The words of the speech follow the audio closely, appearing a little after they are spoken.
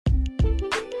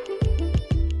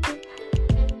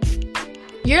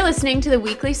You're listening to the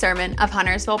weekly sermon of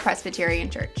Huntersville Presbyterian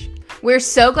Church. We're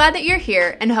so glad that you're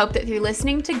here and hope that through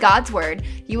listening to God's Word,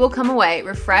 you will come away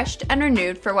refreshed and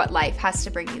renewed for what life has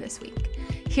to bring you this week.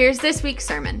 Here's this week's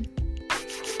sermon.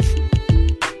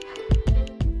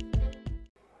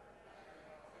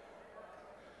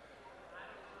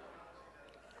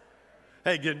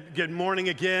 Hey, good morning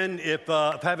again. If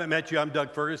I haven't met you, I'm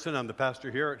Doug Ferguson. I'm the pastor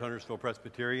here at Huntersville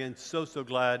Presbyterian. So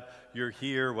glad you're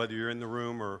here, whether you're in the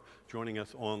room or joining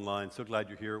us online. So glad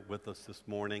you're here with us this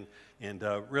morning, and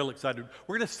real excited.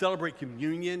 We're going to celebrate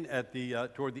communion at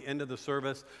toward the end of the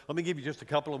service. Let me give you just a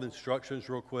couple of instructions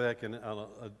real quick, and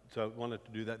so I wanted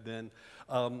to do that then.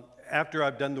 After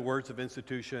I've done the words of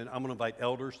institution, I'm going to invite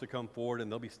elders to come forward,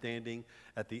 and they'll be standing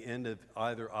at the end of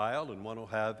either aisle, and one will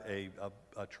have a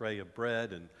tray of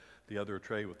bread and the other a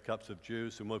tray with cups of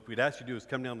juice. And what we'd ask you to do is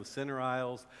come down the center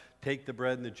aisles, take the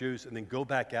bread and the juice, and then go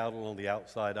back out along the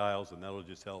outside aisles, and that'll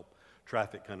just help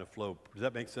traffic kind of flow. Does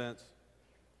that make sense?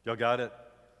 Y'all got it?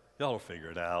 Y'all will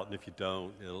figure it out, and if you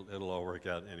don't, it'll all work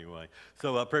out anyway.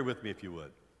 So pray with me if you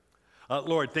would.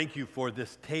 Lord, thank you for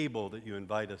this table that you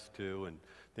invite us to, and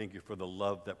thank you for the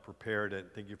love that prepared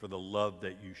it. Thank you for the love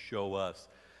that you show us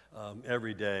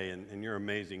every day, and your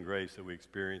amazing grace that we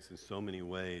experience in so many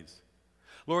ways.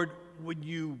 Lord, would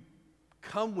you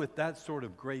come with that sort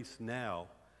of grace now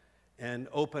and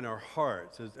open our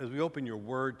hearts? As we open your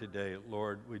word today,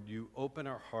 Lord, would you open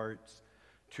our hearts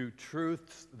to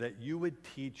truths that you would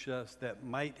teach us that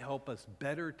might help us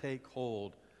better take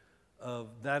hold of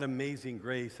that amazing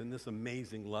grace and this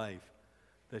amazing life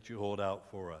that you hold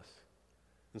out for us.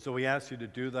 And so we ask you to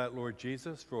do that, Lord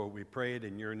Jesus, for we pray it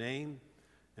in your name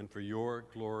and for your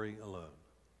glory alone.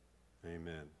 Amen.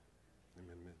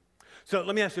 Amen. So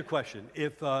let me ask you a question.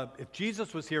 If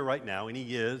Jesus was here right now, and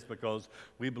he is, because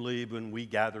we believe when we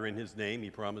gather in his name,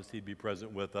 he promised he'd be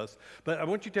present with us. But I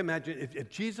want you to imagine if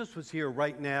Jesus was here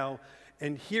right now,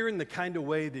 and here in the kind of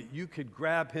way that you could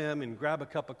grab him and grab a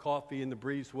cup of coffee in the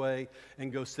breezeway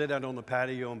and go sit out on the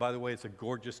patio. And by the way, it's a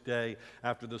gorgeous day.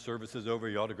 After the service is over,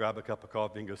 you ought to grab a cup of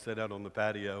coffee and go sit out on the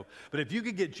patio. But if you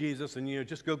could get Jesus and,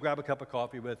 just go grab a cup of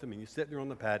coffee with him and you sit there on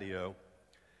the patio,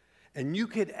 and you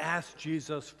could ask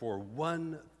Jesus for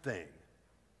one thing,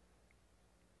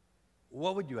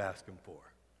 what would you ask him for?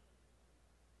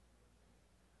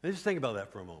 Now just think about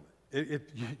that for a moment. If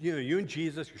you and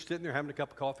Jesus, you're sitting there having a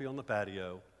cup of coffee on the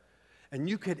patio, and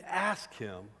you could ask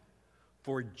him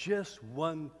for just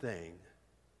one thing,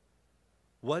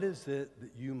 what is it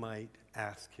that you might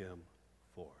ask him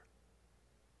for?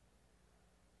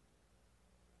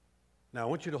 Now, I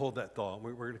want you to hold that thought.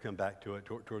 We're going to come back to it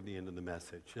toward the end of the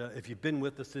message. If you've been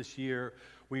with us this year,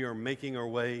 we are making our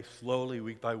way slowly,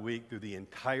 week by week, through the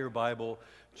entire Bible,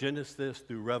 Genesis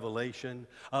through Revelation.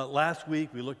 Last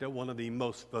week, we looked at one of the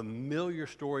most familiar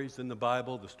stories in the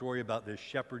Bible, the story about this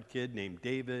shepherd kid named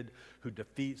David who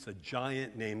defeats a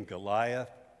giant named Goliath.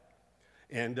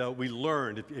 And we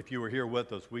learned, if you were here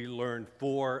with us, we learned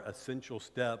 4 essential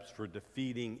steps for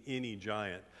defeating any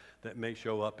giant that may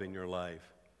show up in your life.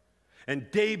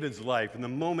 And David's life, and the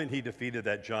moment he defeated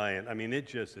that giant, I mean, it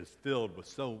just is filled with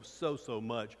so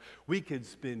much. We could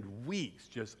spend weeks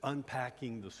just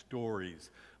unpacking the stories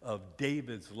of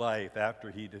David's life after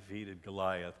he defeated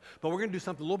Goliath. But we're going to do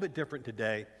something a little bit different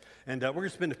today, and we're going to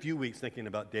spend a few weeks thinking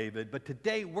about David. But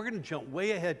today, we're going to jump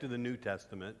way ahead to the New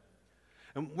Testament,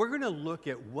 and we're going to look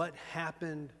at what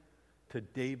happened to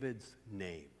David's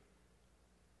name.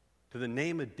 To the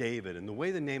name of David, and the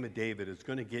way the name of David is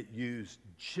going to get used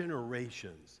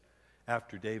generations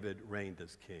after David reigned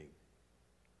as king.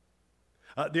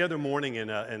 The other morning,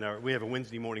 we have a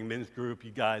Wednesday morning men's group.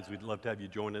 You guys, we'd love to have you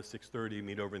join us, 6:30,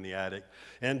 meet over in the attic.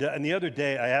 And the other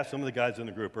day, I asked some of the guys in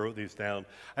the group, I wrote these down,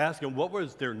 I asked them what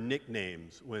was their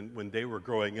nicknames when they were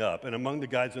growing up. And among the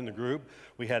guys in the group,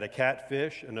 we had a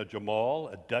catfish and a Jamal,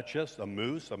 a Duchess, a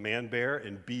Moose, a Man Bear,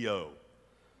 and B.O.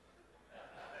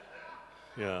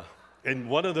 Yeah.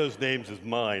 And one of those names is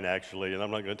mine, actually, and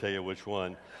I'm not going to tell you which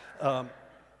one. Now,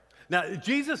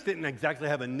 Jesus didn't exactly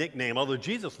have a nickname, although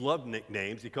Jesus loved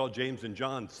nicknames. He called James and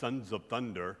John sons of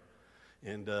thunder,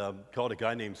 and called a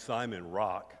guy named Simon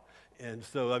Rock. And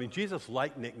so, Jesus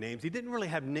liked nicknames. He didn't really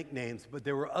have nicknames, but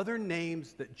there were other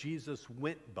names that Jesus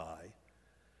went by,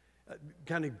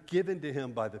 kind of given to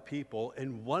him by the people,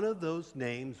 and one of those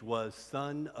names was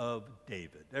Son of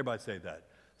David. Everybody say that.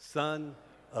 Son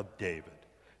of David.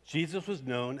 Jesus was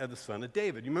known as the son of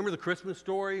David. You remember the Christmas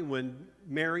story when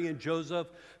Mary and Joseph,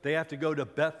 they have to go to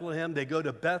Bethlehem? They go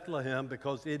to Bethlehem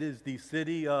because it is the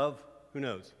city of, who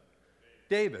knows?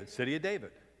 David, city of David.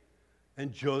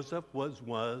 And Joseph was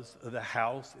the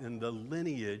house in the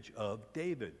lineage of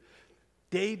David.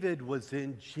 David was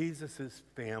in Jesus'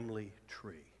 family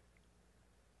tree.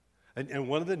 And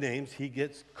one of the names he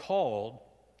gets called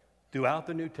throughout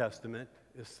the New Testament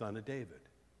is Son of David.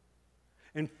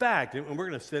 In fact, and we're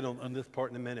going to sit on this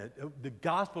part in a minute, the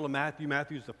Gospel of Matthew,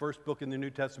 Matthew's the first book in the New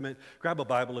Testament. Grab a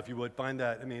Bible if you would, find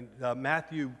that.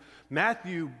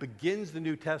 Matthew begins the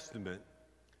New Testament,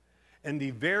 and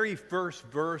the very first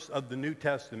verse of the New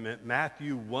Testament,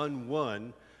 Matthew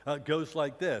 1:1, goes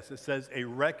like this. It says, a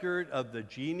record of the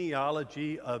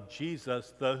genealogy of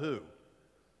Jesus, the who?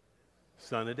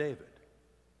 Son of David.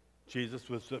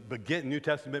 New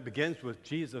Testament begins with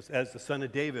Jesus as the Son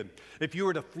of David. If you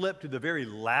were to flip to the very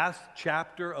last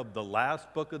chapter of the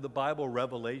last book of the Bible,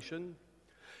 Revelation,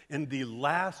 in the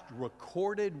last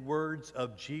recorded words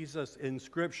of Jesus in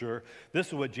Scripture, this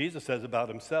is what Jesus says about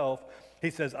himself. He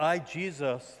says, I,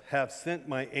 Jesus, have sent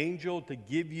my angel to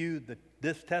give you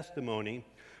this testimony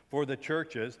for the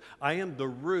churches. I am the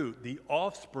root, the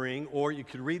offspring, or you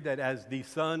could read that as the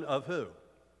son of who?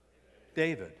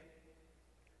 David.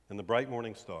 And the bright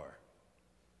morning star.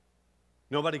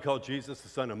 Nobody called Jesus the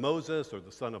son of Moses or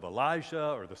the son of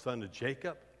Elijah or the son of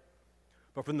Jacob.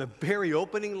 But from the very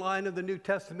opening line of the New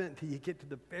Testament until you get to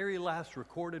the very last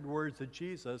recorded words of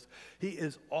Jesus, he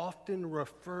is often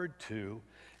referred to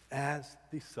as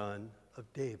the Son of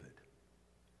David.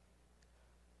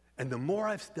 And the more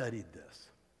I've studied this,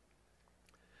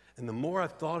 and the more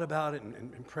I've thought about it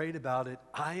and prayed about it,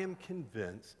 I am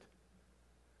convinced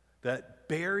that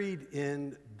buried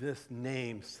in this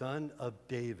name, Son of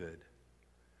David,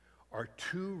 are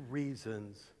two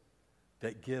reasons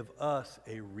that give us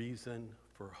a reason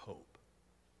for hope.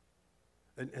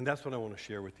 And that's what I want to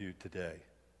share with you today.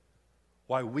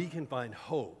 Why we can find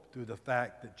hope through the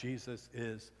fact that Jesus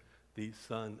is the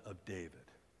Son of David.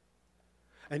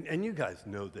 And you guys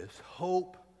know this.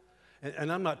 Hope,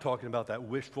 and I'm not talking about that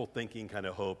wishful thinking kind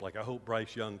of hope, like I hope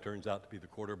Bryce Young turns out to be the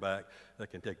quarterback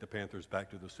that can take the Panthers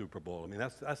back to the Super Bowl. I mean,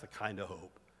 that's the kind of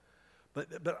hope.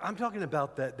 But I'm talking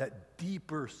about that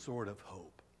deeper sort of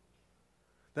hope.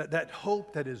 That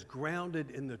hope that is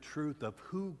grounded in the truth of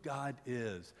who God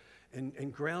is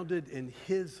and grounded in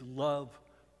his love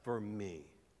for me.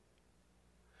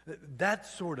 That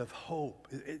sort of hope,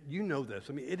 you know this.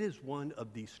 I mean, it is one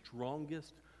of the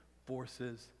strongest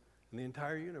forces in the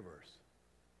entire universe.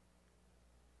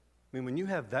 I mean, when you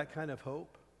have that kind of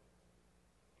hope,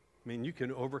 I mean, you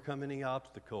can overcome any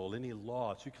obstacle, any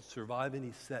loss. You can survive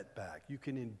any setback. You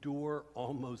can endure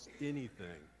almost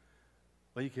anything.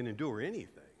 Well, you can endure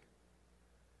anything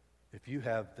if you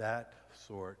have that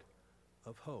sort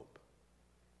of hope.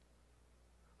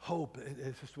 Hope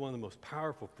is just one of the most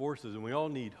powerful forces, and we all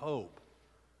need hope.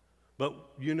 But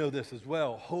you know this as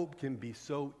well. Hope can be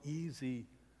so easy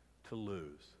to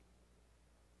lose.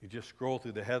 You just scroll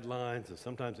through the headlines, and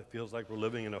sometimes it feels like we're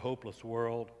living in a hopeless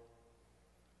world.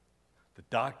 The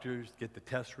doctors get the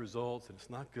test results, and it's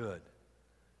not good.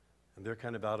 And they're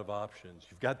kind of out of options.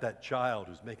 You've got that child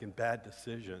who's making bad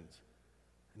decisions.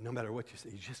 And no matter what you say,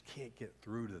 you just can't get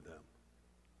through to them.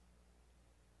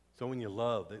 Someone you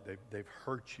love, they've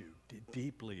hurt you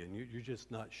deeply, and you're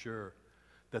just not sure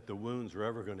that the wounds are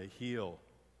ever going to heal.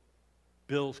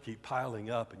 Bills keep piling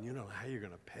up, and you don't know how you're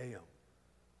going to pay them.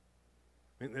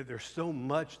 I mean, there's so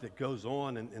much that goes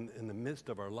on in the midst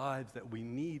of our lives that we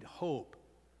need hope.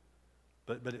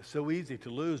 But it's so easy to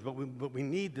lose. But we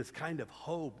need this kind of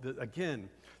hope that, again,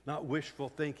 not wishful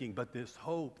thinking, but this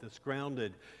hope that's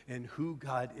grounded in who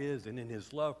God is and in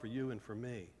his love for you and for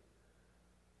me.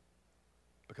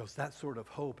 Because that sort of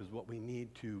hope is what we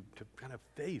need to kind of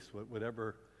face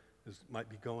whatever might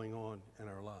be going on in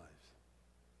our lives.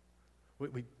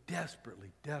 We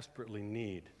desperately, desperately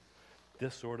need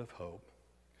this sort of hope.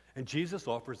 And Jesus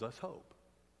offers us hope.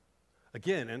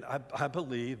 Again, and I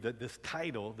believe that this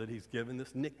title that he's given,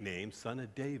 this nickname, Son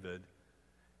of David,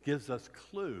 gives us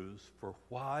clues for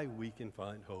why we can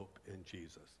find hope in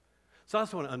Jesus. So I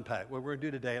just want to unpack. What we're going to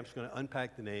do today, I'm just going to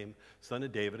unpack the name Son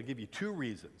of David. I'll give you two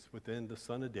reasons within the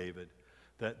Son of David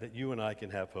that you and I can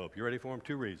have hope. You ready for them?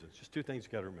 Two reasons. Just two things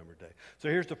you got to remember today. So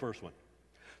here's the first one.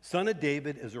 Son of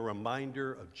David is a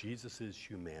reminder of Jesus'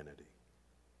 humanity.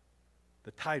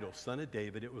 The title, Son of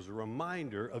David, it was a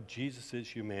reminder of Jesus'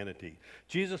 humanity.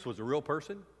 Jesus was a real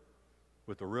person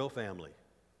with a real family,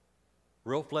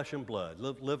 real flesh and blood,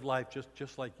 lived life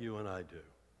just like you and I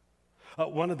do.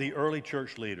 One of the early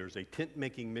church leaders, a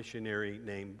tent-making missionary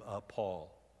named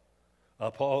Paul.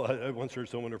 I once heard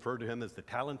someone refer to him as the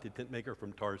talented tent maker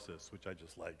from Tarsus, which I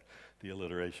just like the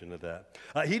alliteration of that.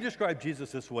 He described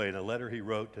Jesus this way in a letter he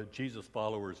wrote to Jesus'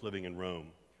 followers living in Rome.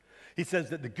 He says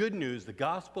that the good news, the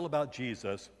gospel about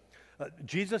Jesus,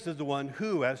 Jesus is the one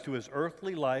who, as to his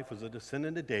earthly life, was a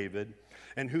descendant of David,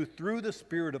 and who through the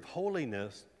Spirit of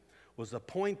holiness was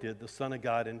appointed the Son of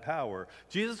God in power.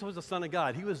 Jesus was the Son of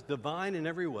God. He was divine in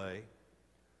every way,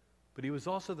 but he was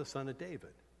also the Son of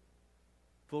David,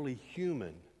 fully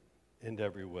human in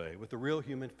every way, with a real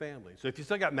human family. So if you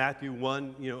still got Matthew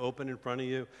 1, open in front of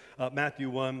you, Matthew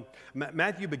 1,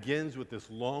 Matthew begins with this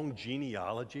long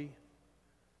genealogy,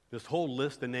 this whole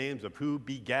list of names of who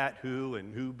begat who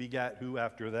and who begat who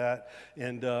after that.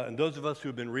 And those of us who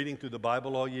have been reading through the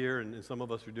Bible all year, and some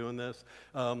of us are doing this,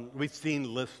 we've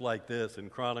seen lists like this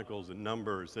in Chronicles and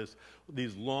Numbers,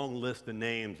 these long lists of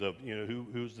names of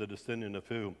who's the descendant of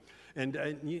who. And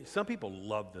some people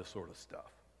love this sort of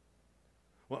stuff.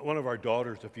 One of our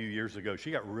daughters a few years ago, she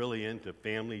got really into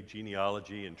family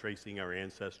genealogy and tracing our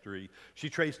ancestry. She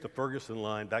traced the Ferguson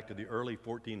line back to the early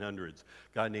 1400s, a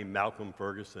guy named Malcolm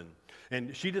Ferguson.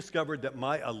 And she discovered that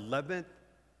my 11th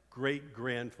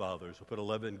great-grandfather, so put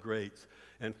 11 greats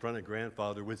in front of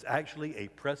grandfather, was actually a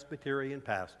Presbyterian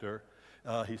pastor.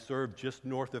 He served just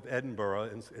north of Edinburgh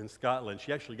in Scotland.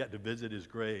 She actually got to visit his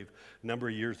grave a number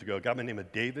of years ago. A guy by the name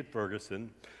of David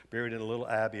Ferguson, buried in a little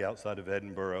abbey outside of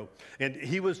Edinburgh. And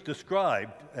he was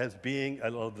described as being, I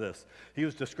love this, he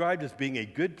was described as being a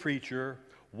good preacher,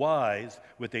 wise,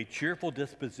 with a cheerful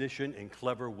disposition and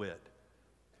clever wit.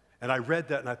 And I read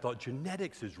that and I thought,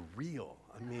 genetics is real.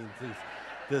 I mean,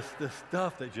 this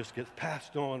stuff that just gets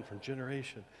passed on from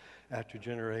generation after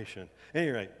generation.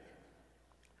 Anyway,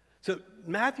 so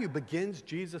Matthew begins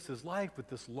Jesus' life with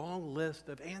this long list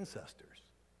of ancestors,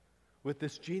 with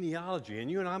this genealogy. And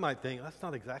you and I might think, that's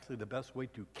not exactly the best way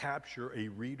to capture a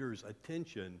reader's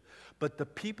attention. But the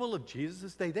people of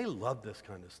Jesus' day, they loved this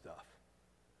kind of stuff.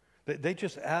 They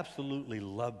just absolutely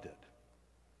loved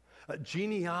it.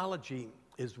 Genealogy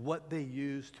is what they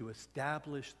used to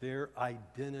establish their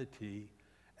identity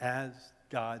as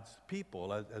God's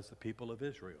people, as the people of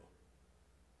Israel.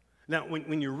 Now,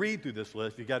 when you read through this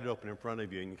list, you've got it open in front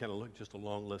of you, and you kind of look just a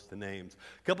long list of names.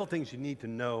 A couple of things you need to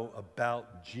know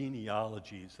about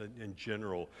genealogies in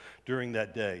general during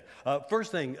that day.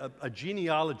 First thing, a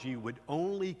genealogy would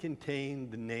only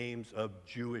contain the names of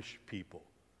Jewish people,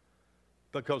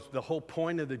 because the whole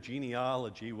point of the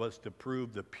genealogy was to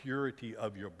prove the purity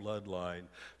of your bloodline,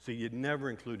 so you'd never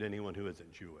include anyone who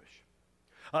isn't Jewish.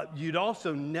 You'd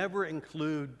also never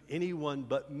include anyone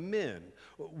but men.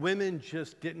 Women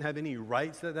just didn't have any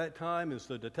rights at that time, and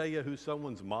so to tell you who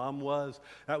someone's mom was,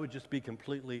 that would just be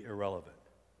completely irrelevant.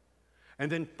 And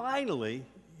then finally,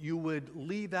 you would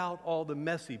leave out all the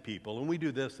messy people, and we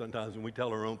do this sometimes when we tell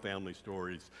our own family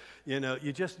stories. You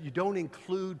don't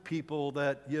include people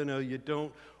that, you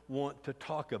don't want to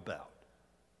talk about.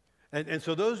 And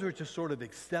so those were just sort of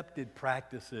accepted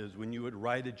practices when you would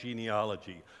write a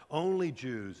genealogy. Only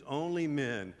Jews, only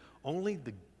men, only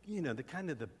the kind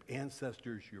of the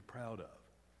ancestors you're proud of.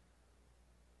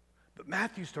 But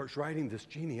Matthew starts writing this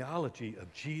genealogy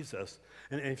of Jesus,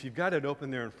 and if you've got it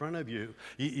open there in front of you,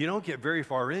 you don't get very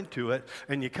far into it,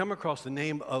 and you come across the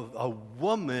name of a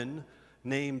woman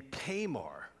named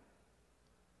Tamar.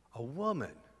 A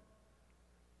woman.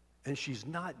 And she's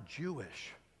not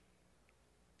Jewish.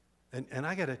 And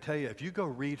I got to tell you, if you go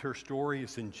read her story,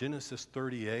 it's in Genesis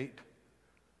 38.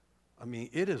 I mean,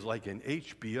 it is like an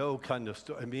HBO kind of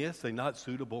story. I mean, it's a not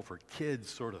suitable for kids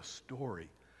sort of story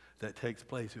that takes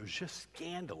place. It was just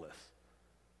scandalous.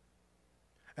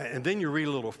 And then you read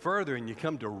a little further and you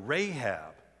come to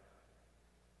Rahab,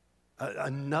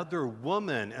 another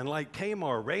woman. And like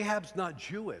Tamar, Rahab's not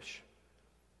Jewish.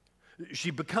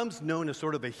 She becomes known as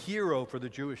sort of a hero for the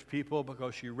Jewish people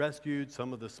because she rescued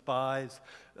some of the spies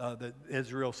that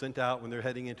Israel sent out when they're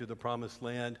heading into the Promised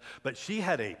Land. But she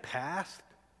had a past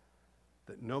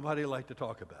that nobody liked to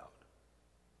talk about.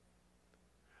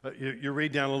 You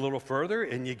read down a little further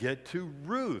and you get to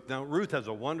Ruth. Now, Ruth has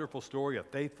a wonderful story of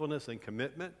faithfulness and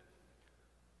commitment.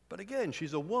 But again,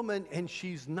 she's a woman and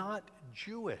she's not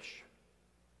Jewish.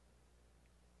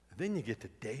 And then you get to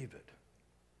David.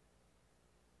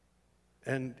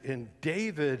 And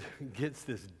David gets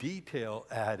this detail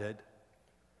added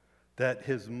that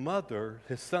his mother,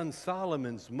 his son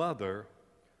Solomon's mother,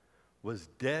 was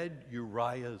dead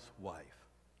Uriah's wife.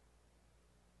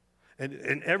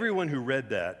 And everyone who read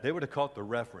that, they would have caught the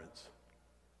reference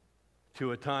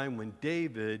to a time when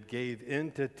David gave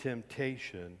into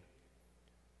temptation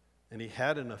and he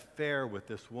had an affair with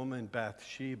this woman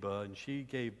Bathsheba, and she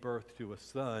gave birth to a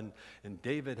son, and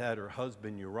David had her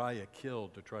husband Uriah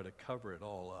killed to try to cover it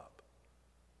all up.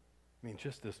 I mean,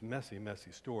 just this messy,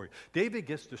 messy story. David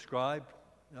gets described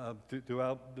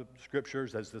throughout the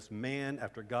scriptures as this man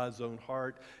after God's own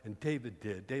heart, and David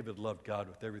did. David loved God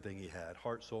with everything he had,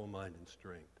 heart, soul, mind, and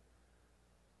strength.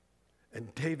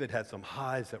 And David had some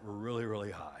highs that were really,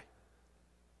 really high.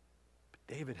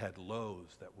 But David had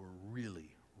lows that were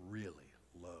really, really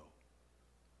low.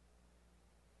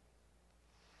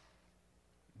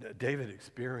 David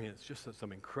experienced just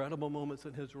some incredible moments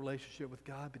in his relationship with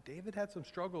God, but David had some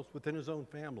struggles within his own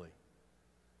family.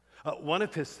 One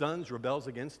of his sons rebels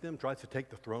against him, tries to take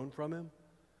the throne from him.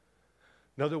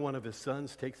 Another one of his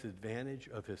sons takes advantage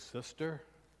of his sister.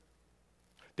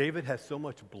 David has so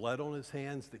much blood on his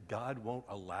hands that God won't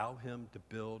allow him to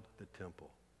build the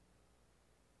temple.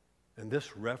 And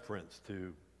this reference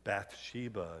to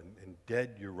Bathsheba and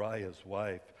dead Uriah's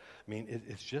wife, I mean,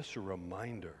 it's just a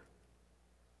reminder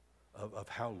of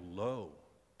how low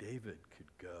David could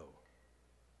go.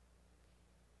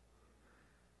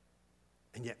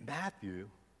 And yet Matthew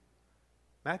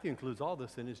includes all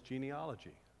this in his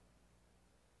genealogy.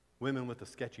 Women with a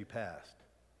sketchy past.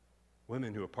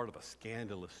 Women who are part of a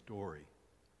scandalous story.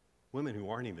 Women who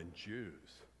aren't even Jews.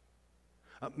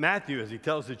 Matthew, as he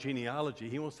tells the genealogy,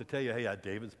 he wants to tell you, hey,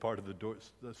 David's part of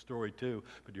the story too.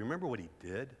 But do you remember what he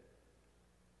did?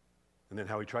 And then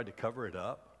how he tried to cover it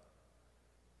up?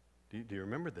 Do you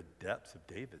remember the depths of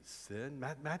David's sin?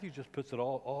 Matthew just puts it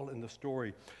all in the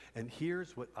story. And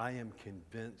here's what I am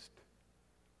convinced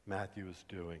Matthew is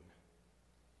doing.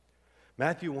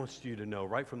 Matthew wants you to know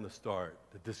right from the start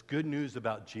that this good news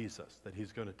about Jesus that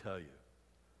he's going to tell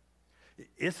you,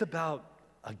 it's about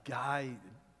a guy,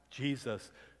 Jesus,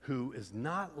 who is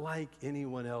not like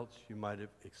anyone else you might have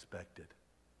expected.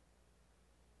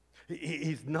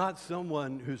 He's not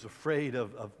someone who's afraid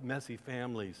of messy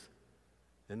families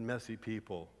and messy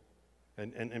people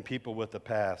and people with a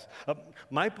past.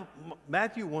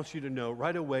 Matthew wants you to know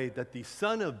right away that the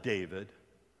son of David,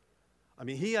 I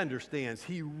mean,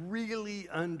 he really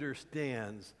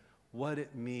understands what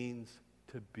it means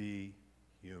to be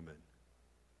human.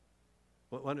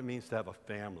 What it means to have a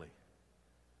family,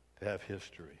 to have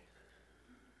history.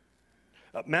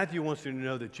 Matthew wants you to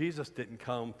know that Jesus didn't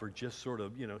come for just sort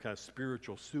of, kind of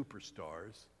spiritual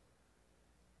superstars.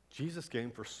 Jesus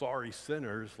came for sorry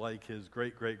sinners like his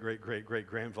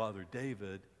great-great-great-great-great-grandfather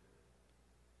David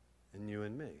and you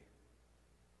and me.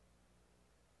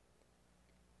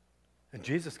 And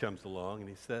Jesus comes along and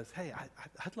he says, hey,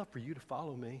 I'd love for you to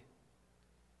follow me.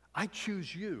 I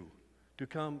choose you to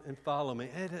come and follow me.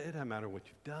 It doesn't matter what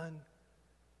you've done.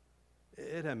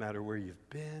 It doesn't matter where you've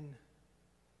been.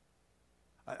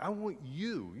 I want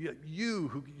you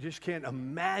who just can't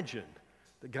imagine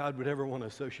that God would ever want to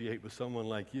associate with someone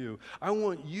like you. I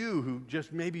want you who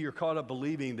just maybe you're caught up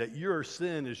believing that your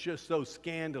sin is just so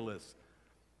scandalous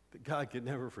that God could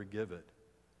never forgive it.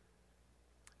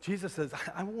 Jesus says,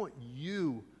 I want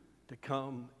you to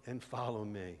come and follow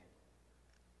me.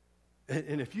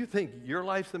 And if you think your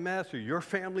life's a mess or your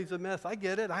family's a mess, I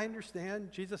get it, I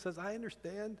understand. Jesus says, I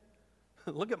understand.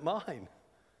 Look at mine.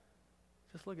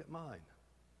 Just look at mine.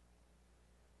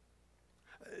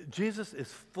 Jesus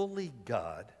is fully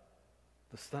God,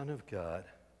 the Son of God,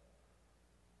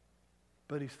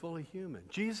 but he's fully human.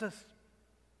 Jesus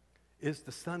is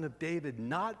the son of David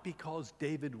not because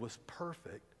David was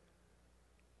perfect,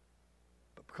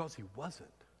 but because he wasn't.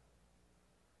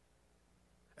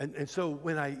 And so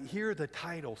when I hear the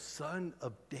title, Son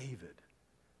of David,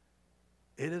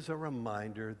 it is a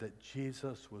reminder that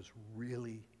Jesus was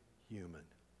really human.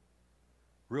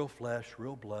 Real flesh,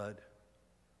 real blood,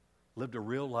 lived a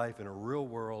real life in a real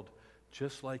world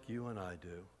just like you and I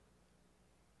do.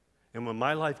 And when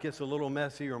my life gets a little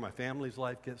messy or my family's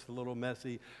life gets a little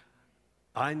messy,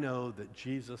 I know that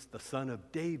Jesus, the son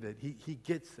of David, he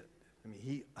gets it. I mean,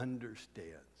 he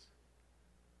understands.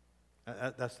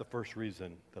 That's the first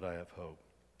reason that I have hope.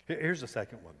 Here's the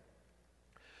second one.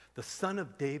 The Son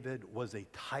of David was a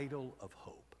title of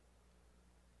hope.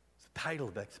 It's a title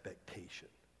of expectation.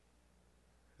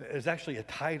 It's actually a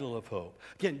title of hope.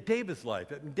 Again, David's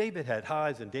life, David had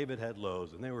highs and David had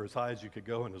lows, and they were as high as you could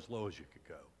go and as low as you could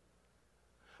go.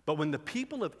 But when the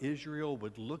people of Israel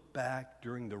would look back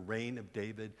during the reign of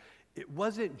David, it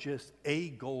wasn't just a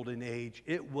golden age,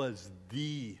 it was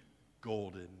the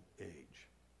golden age.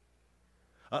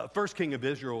 First king of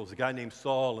Israel was a guy named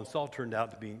Saul, and Saul turned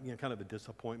out to be kind of a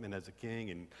disappointment as a king,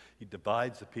 and he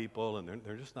divides the people, and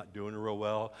they're just not doing real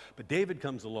well. But David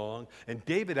comes along, and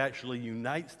David actually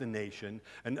unites the nation,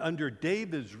 and under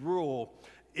David's rule,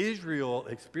 Israel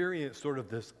experienced sort of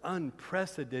this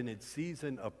unprecedented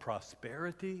season of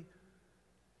prosperity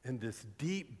and this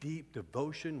deep, deep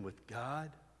devotion with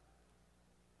God.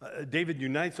 David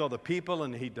unites all the people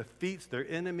and he defeats their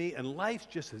enemy, and life's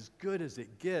just as good as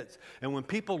it gets. And when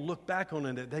people look back on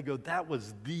it, they go, that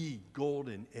was the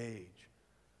golden age.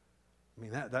 I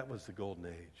mean, that was the golden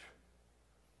age.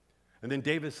 And then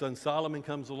David's son Solomon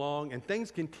comes along, and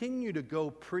things continue to go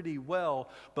pretty well,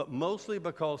 but mostly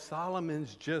because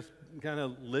Solomon's just kind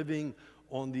of living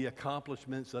on the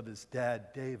accomplishments of his dad,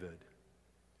 David.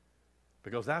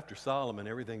 Because after Solomon,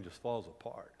 everything just falls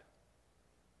apart.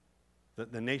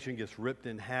 The nation gets ripped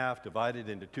in half, divided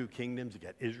into two kingdoms. You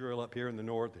got Israel up here in the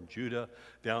north and Judah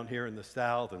down here in the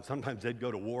south. And sometimes they'd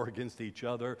go to war against each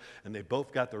other. And they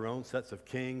both got their own sets of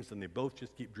kings. And they both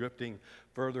just keep drifting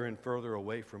further and further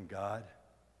away from God.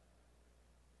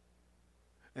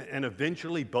 And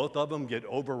eventually both of them get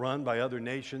overrun by other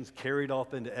nations, carried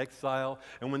off into exile.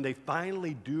 And when they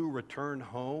finally do return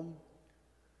home,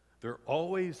 they're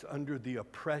always under the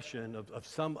oppression of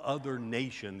some other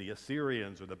nation, the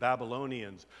Assyrians or the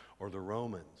Babylonians or the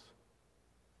Romans.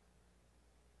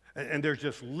 And they're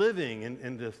just living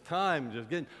in this time,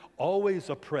 just getting always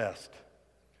oppressed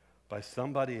by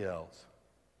somebody else.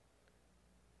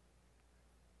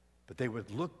 But they would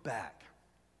look back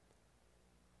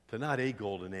to not a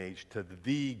golden age, to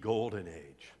the golden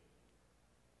age,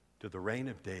 to the reign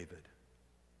of David.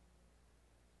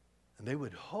 And they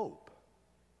would hope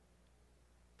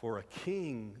for a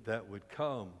king that would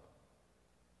come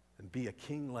and be a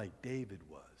king like David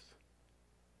was.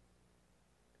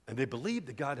 And they believed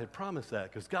that God had promised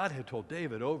that, because God had told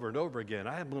David over and over again,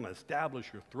 I am going to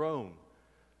establish your throne,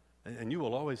 and you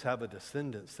will always have a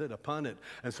descendant sit upon it.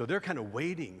 And so they're kind of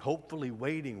waiting, hopefully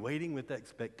waiting with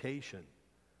expectation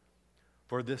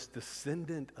for this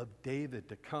descendant of David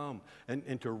to come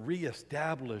and to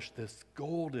reestablish this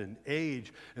golden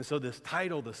age. And so this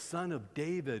title, the Son of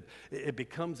David, it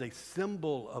becomes a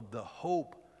symbol of the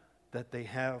hope that they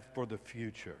have for the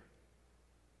future.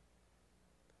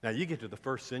 Now you get to the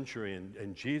first century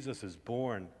and Jesus is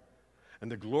born, and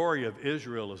the glory of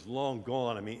Israel is long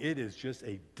gone. I mean, it is just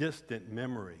a distant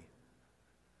memory.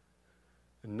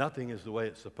 And nothing is the way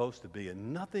it's supposed to be,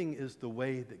 and nothing is the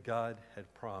way that God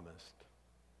had promised.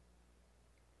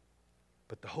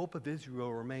 But the hope of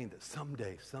Israel remained that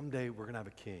someday we're going to have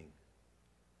a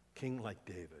king like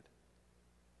David,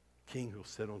 king who'll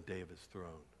sit on David's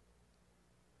throne.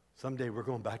 Someday we're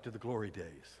going back to the glory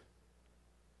days,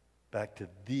 back to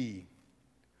the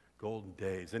golden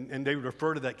days. And they would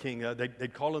refer to that king,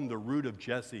 they'd call him the root of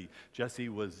Jesse. Jesse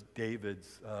was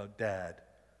David's dad.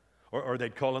 Or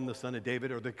they'd call him the son of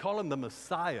David, or they'd call him the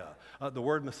Messiah. The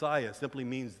word Messiah simply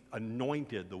means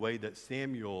anointed, the way that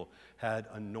Samuel had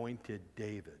anointed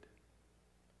David.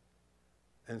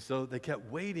 And so they kept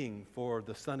waiting for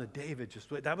the son of David.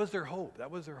 That was their hope.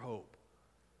 That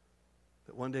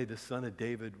one day the son of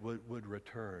David would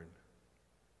return.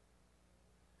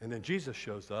 And then Jesus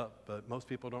shows up, but most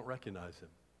people don't recognize him,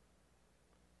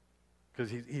 because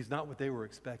he's not what they were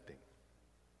expecting.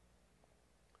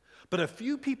 But a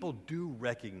few people do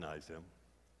recognize him.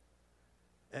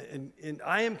 And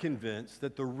I am convinced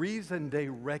that the reason they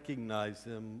recognize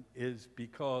him is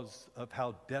because of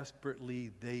how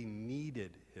desperately they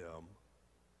needed him.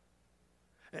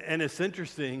 And it's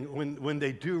interesting, when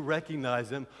they do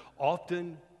recognize him,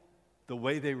 often the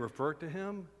way they refer to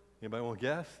him, anybody want to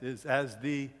guess, is as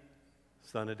the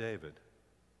Son of David.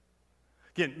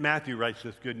 Again, Matthew writes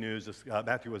this good news.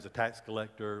 Matthew was a tax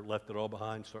collector, left it all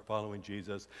behind, started following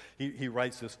Jesus. He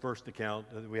writes this first account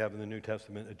that we have in the New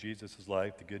Testament of Jesus'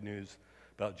 life, the good news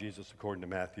about Jesus according to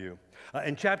Matthew.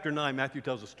 In chapter 9, Matthew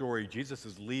tells a story. Jesus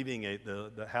is leaving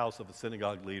the house of a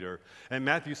synagogue leader. And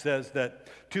Matthew says that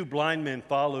two blind men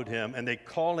followed him, and they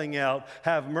calling out,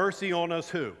 "Have mercy on us,"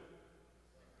 who?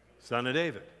 Son of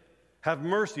David. Have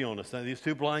mercy on us. These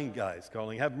two blind guys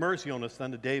calling, "Have mercy on us,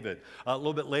 son of David." A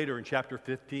little bit later in chapter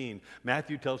 15,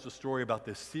 Matthew tells the story about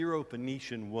this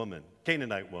Syro-Phoenician woman,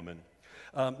 Canaanite woman,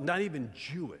 not even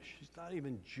Jewish. She's not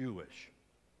even Jewish.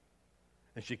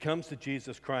 And she comes to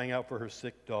Jesus crying out for her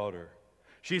sick daughter.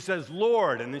 She says,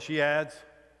 "Lord," and then she adds,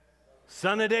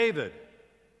 "Son of David,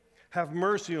 have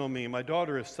mercy on me. My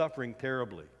daughter is suffering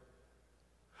terribly."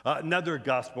 Another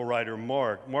gospel writer,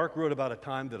 Mark wrote about a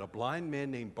time that a blind man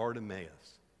named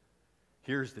Bartimaeus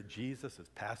hears that Jesus is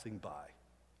passing by.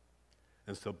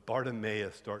 And so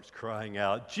Bartimaeus starts crying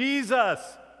out, "Jesus,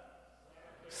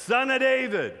 Son of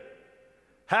David,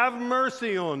 have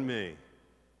mercy on me."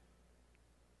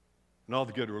 And all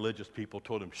the good religious people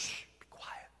told him, "Shh, be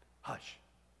quiet, hush,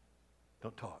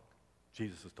 don't talk.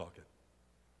 Jesus is talking."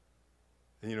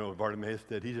 And you know what Bartimaeus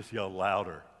did? He just yelled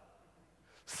louder,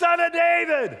 "Son of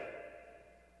David,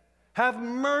 have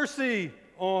mercy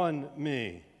on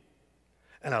me."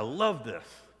 And I love this.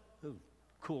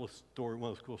 coolest story,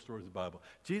 one of those cool stories of the Bible.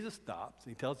 Jesus stops,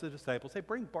 and he tells the disciples, hey,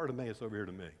 bring Bartimaeus over here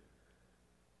to me.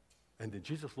 And then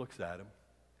Jesus looks at him,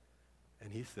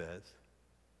 and he says,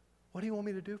 what do you want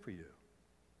me to do for you?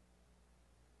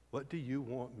 What do you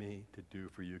want me to do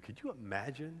for you? Could you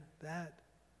imagine that?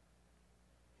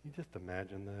 Can you just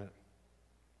imagine that?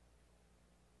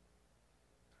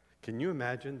 Can you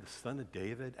imagine the Son of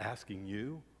David asking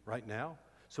you right now,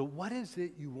 so what is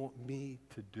it you want me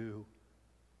to do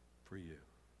for you?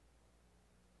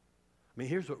 I mean,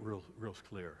 here's what real's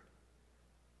clear.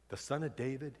 The Son of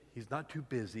David, he's not too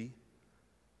busy.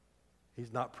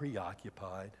 He's not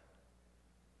preoccupied.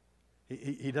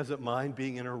 He doesn't mind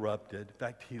being interrupted. In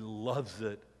fact, he loves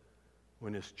it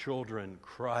when his children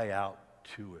cry out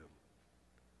to him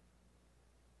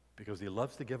because he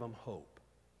loves to give them hope.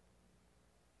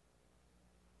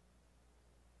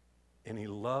 And he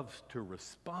loves to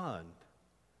respond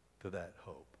to that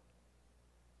hope.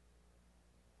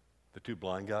 The two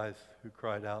blind guys who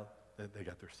cried out, they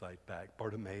got their sight back.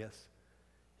 Bartimaeus,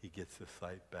 he gets his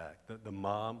sight back. The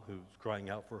mom who's crying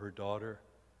out for her daughter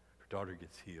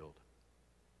gets healed.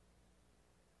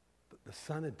 The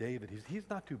Son of David, he's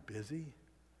not too busy.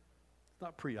 He's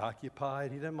not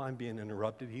preoccupied. He doesn't mind being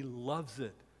interrupted. He loves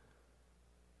it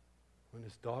when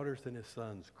his daughters and his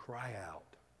sons cry out.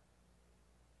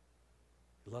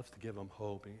 He loves to give them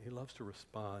hope, and he loves to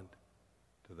respond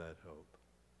to that hope.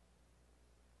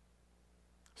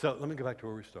 So let me go back to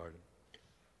where we started.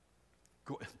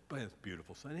 It's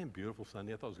beautiful Sunday. Beautiful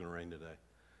Sunday. I thought it was going to rain today.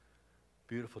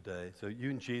 Beautiful day. So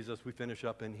you and Jesus, we finish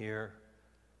up in here.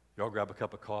 Y'all grab a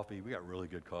cup of coffee. We got really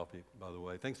good coffee, by the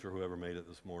way. Thanks for whoever made it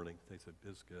this morning. They said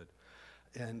it's good.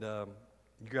 And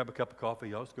you grab a cup of coffee.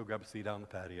 Y'all just go grab a seat out on the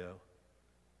patio.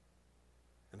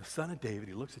 And the Son of David,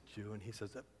 he looks at you and he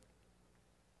says,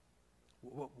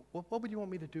 what would you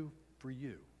want me to do for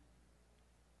you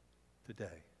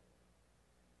today?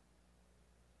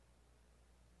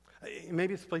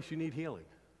 Maybe it's a place you need healing.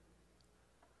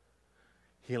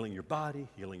 Healing your body,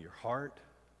 healing your heart,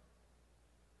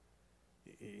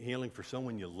 healing for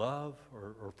someone you love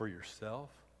or for yourself.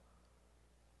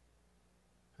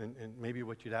 And maybe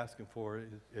what you'd ask him for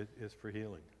is for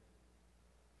healing.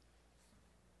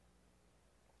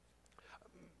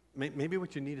 Maybe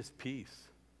what you need is peace.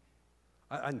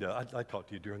 I know, I talked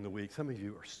to you during the week. Some of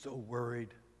you are so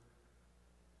worried,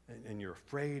 and you're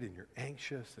afraid, and you're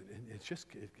anxious, and it's just,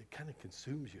 it kind of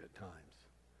consumes you at times.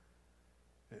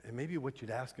 And maybe what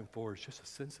you'd ask him for is just a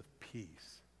sense of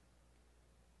peace.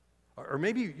 Or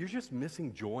maybe you're just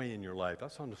missing joy in your life. I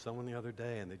was talking to someone the other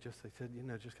day, and they said,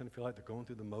 just kind of feel like they're going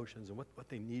through the motions, and what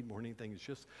they need more than anything is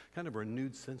just kind of a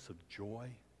renewed sense of joy.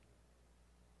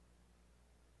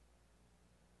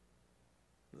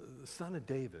 The Son of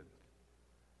David,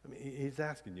 I mean, he's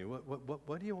asking you,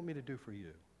 what do you want me to do for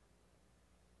you?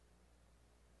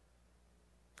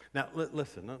 Now,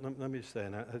 listen, let me just say,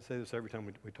 and I say this every time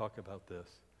we talk about this.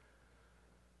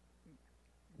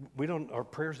 Our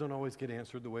prayers don't always get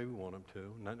answered the way we want them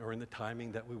to, or in the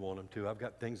timing that we want them to. I've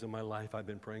got things in my life I've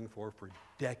been praying for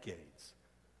decades,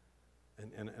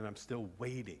 and I'm still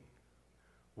waiting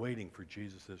for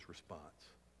Jesus'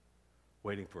 response,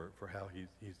 waiting for how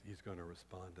he's going to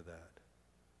respond to that.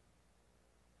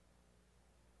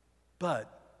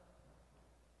 But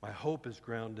my hope is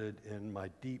grounded in my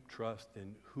deep trust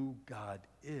in who God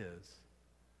is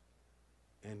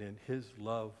and in his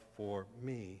love for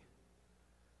me.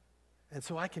 And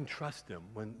so I can trust him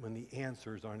when the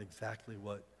answers aren't exactly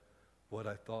what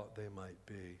I thought they might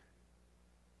be.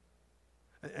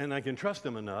 And I can trust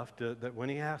him enough that when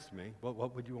he asks me,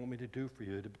 what would you want me to do for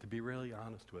you, to be really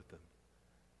honest with him.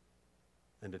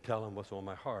 And to tell him what's on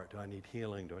my heart. Do I need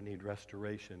healing? Do I need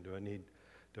restoration? Do I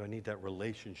need that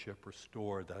relationship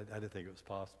restored? I didn't think it was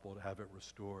possible to have it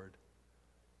restored.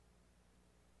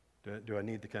 Do I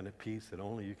need the kind of peace that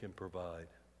only you can provide?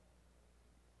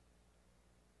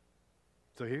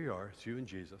 So here you are, it's you and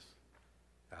Jesus,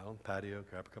 out on the patio,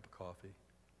 grab a cup of coffee.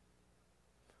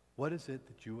 What is it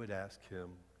that you would ask him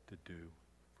to do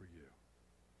for you?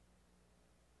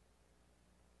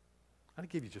 I'll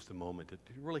give you just a moment to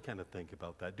really kind of think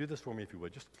about that. Do this for me if you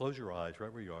would. Just close your eyes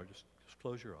right where you are. Just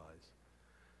close your eyes.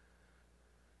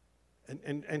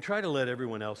 And try to let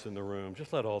everyone else in the room,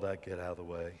 just let all that get out of the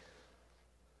way.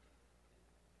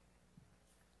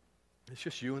 It's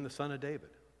just you and the Son of David.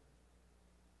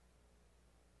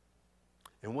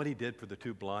 And what he did for the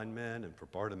two blind men and for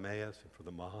Bartimaeus and for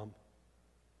the mom.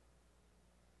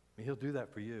 I mean, he'll do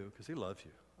that for you because he loves you.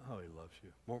 Oh, he loves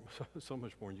you. So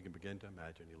much more than you can begin to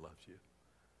imagine. He loves you.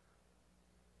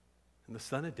 And the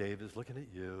Son of David is looking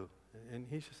at you, and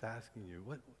he's just asking you,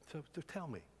 so tell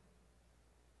me,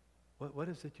 what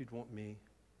is it you'd want me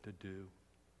to do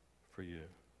for you.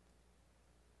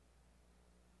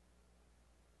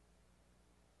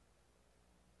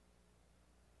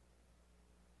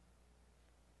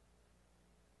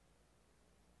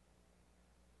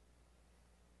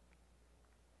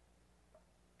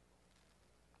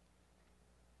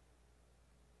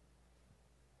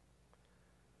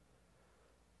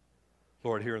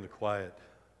 Lord, here in the quiet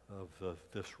of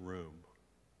this room,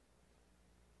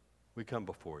 we come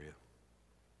before you,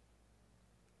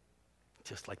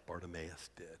 just like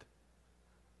Bartimaeus did.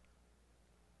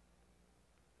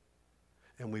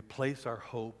 And we place our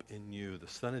hope in you, the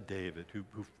Son of David, who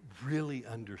really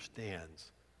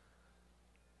understands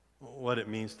what it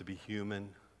means to be human,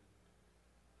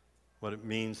 what it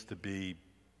means to be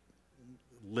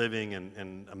living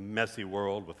in a messy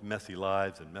world with messy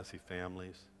lives and messy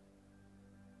families.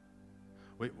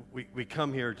 We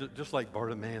come here just like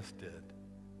Bartimaeus did.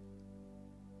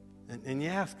 And you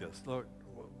ask us, Lord,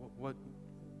 what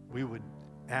we would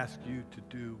ask you to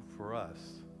do for us.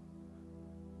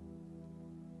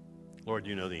 Lord,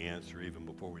 you know the answer even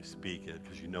before we speak it,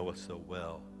 because you know us so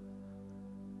well.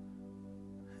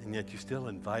 And yet you still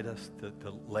invite us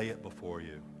to lay it before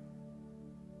you.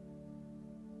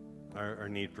 Our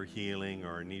need for healing,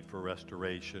 or our need for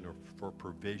restoration, or for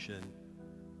provision,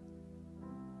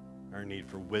 our need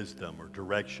for wisdom or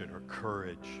direction or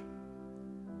courage,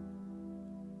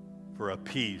 for a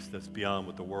peace that's beyond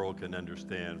what the world can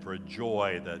understand, for a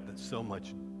joy that's so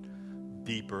much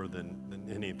deeper than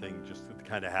anything, just the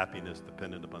kind of happiness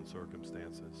dependent upon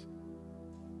circumstances.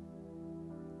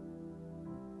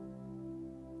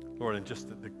 Lord, and just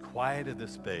the quiet of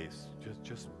this space,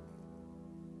 just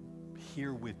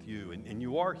here with you, and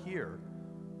you are here,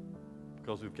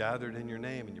 because we've gathered in your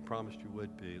name and you promised you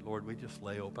would be. Lord, we just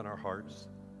lay open our hearts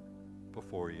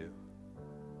before you,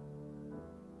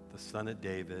 the Son of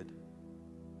David,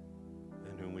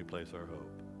 in whom we place our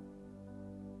hope.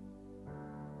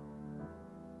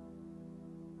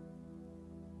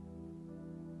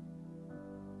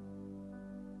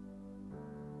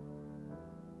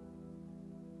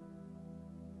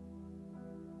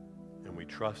 And we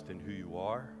trust in who you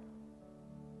are,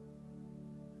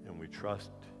 and we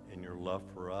trust in your love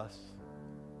for us.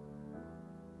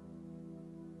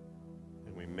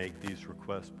 And we make these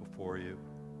requests before you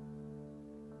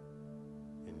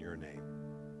in your name.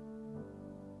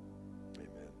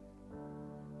 Amen.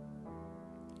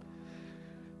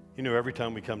 You know, every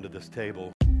time we come to this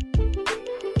table.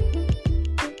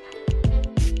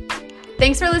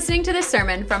 Thanks for listening to this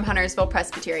sermon from Huntersville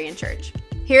Presbyterian Church.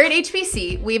 Here at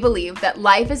HPC, we believe that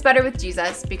life is better with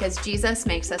Jesus because Jesus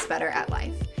makes us better at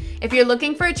life. If you're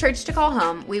looking for a church to call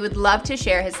home, we would love to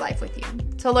share his life with you.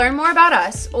 To learn more about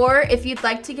us, or if you'd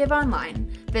like to give online,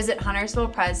 visit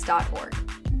huntersvillepres.org.